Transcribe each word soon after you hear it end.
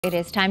It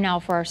is time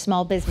now for our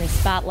small business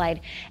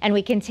spotlight, and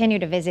we continue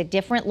to visit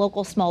different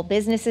local small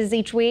businesses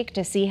each week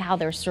to see how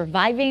they're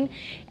surviving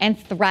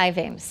and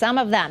thriving. Some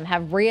of them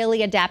have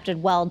really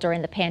adapted well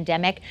during the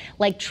pandemic,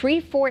 like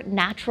Treefort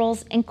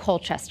Naturals in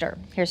Colchester.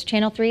 Here's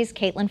Channel 3's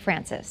Caitlin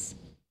Francis.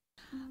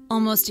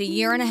 Almost a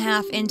year and a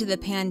half into the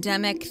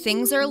pandemic,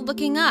 things are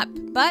looking up,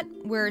 but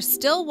we're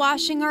still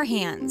washing our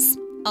hands.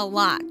 A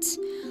lot.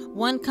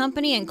 One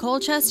company in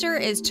Colchester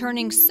is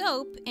turning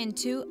soap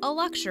into a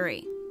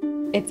luxury.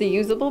 It's a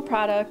usable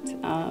product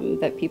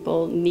that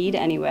people need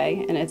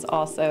anyway, and it's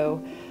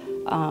also,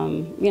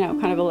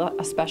 kind of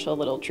a special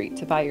little treat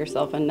to buy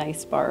yourself a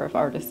nice bar of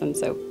artisan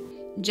soap.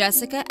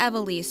 Jessica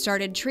Everly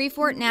started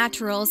Treefort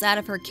Naturals out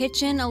of her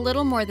kitchen a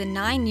little more than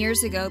 9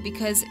 years ago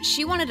because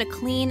she wanted a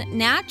clean,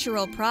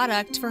 natural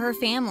product for her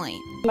family.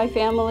 My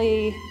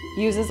family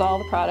uses all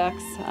the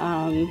products.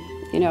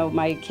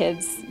 My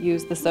kids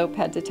use the soap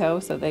head to toe,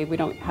 so we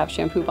don't have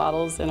shampoo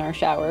bottles in our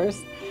showers.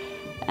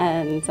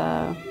 And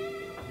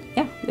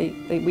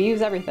we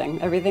use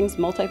everything. Everything's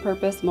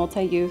multi-purpose,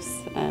 multi-use,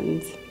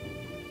 and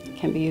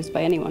can be used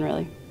by anyone,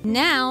 really.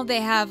 Now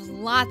they have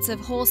lots of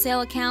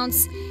wholesale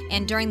accounts,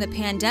 and during the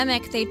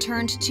pandemic, they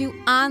turned to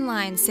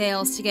online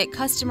sales to get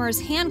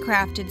customers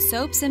handcrafted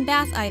soaps and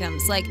bath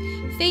items like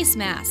face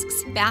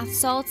masks, bath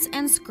salts,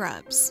 and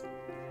scrubs.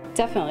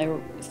 Definitely.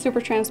 We're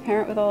super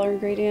transparent with all our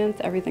ingredients.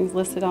 Everything's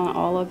listed on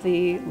all of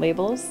the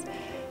labels.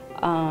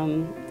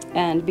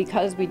 And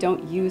because we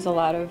don't use a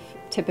lot of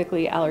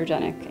typically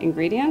allergenic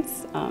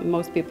ingredients,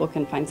 most people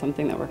can find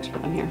something that works for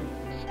them here.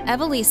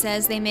 Everly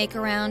says they make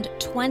around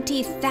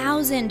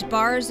 20,000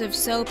 bars of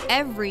soap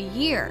every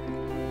year.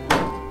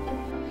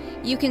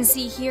 You can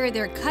see here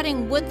they're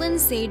cutting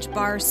woodland sage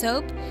bar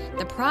soap.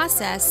 The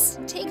process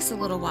takes a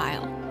little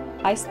while.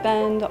 I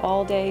spend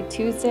all day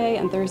Tuesday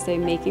and Thursday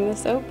making the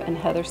soap, and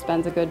Heather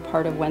spends a good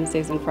part of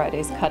Wednesdays and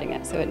Fridays cutting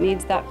it. So it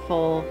needs that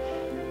full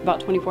about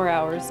 24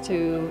 hours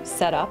to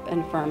set up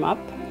and firm up.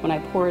 When I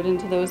pour it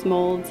into those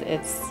molds,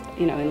 it's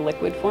in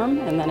liquid form,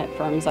 and then it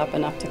firms up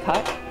enough to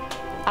cut.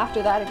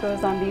 After that, it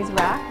goes on these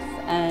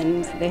racks,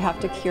 and they have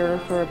to cure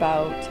for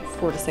about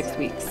 4 to 6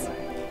 weeks.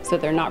 So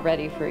they're not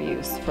ready for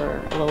use for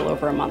a little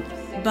over a month.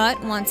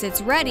 But once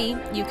it's ready,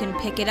 you can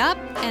pick it up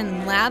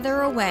and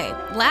lather away.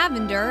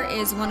 Lavender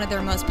is one of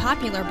their most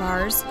popular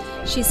bars.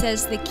 She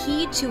says the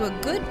key to a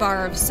good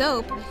bar of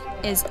soap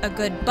is a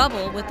good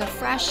bubble with a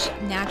fresh,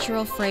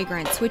 natural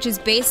fragrance, which is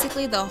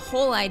basically the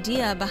whole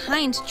idea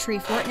behind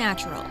Treefort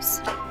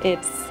Naturals.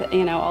 It's,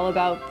 all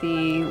about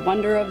the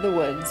wonder of the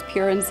woods,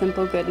 pure and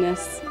simple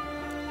goodness.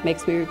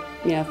 Makes me,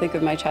 think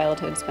of my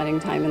childhood, spending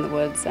time in the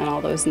woods and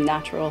all those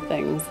natural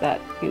things that,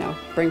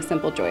 bring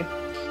simple joy.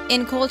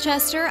 In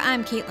Colchester,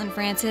 I'm Caitlin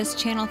Francis,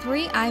 Channel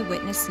 3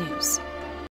 Eyewitness News.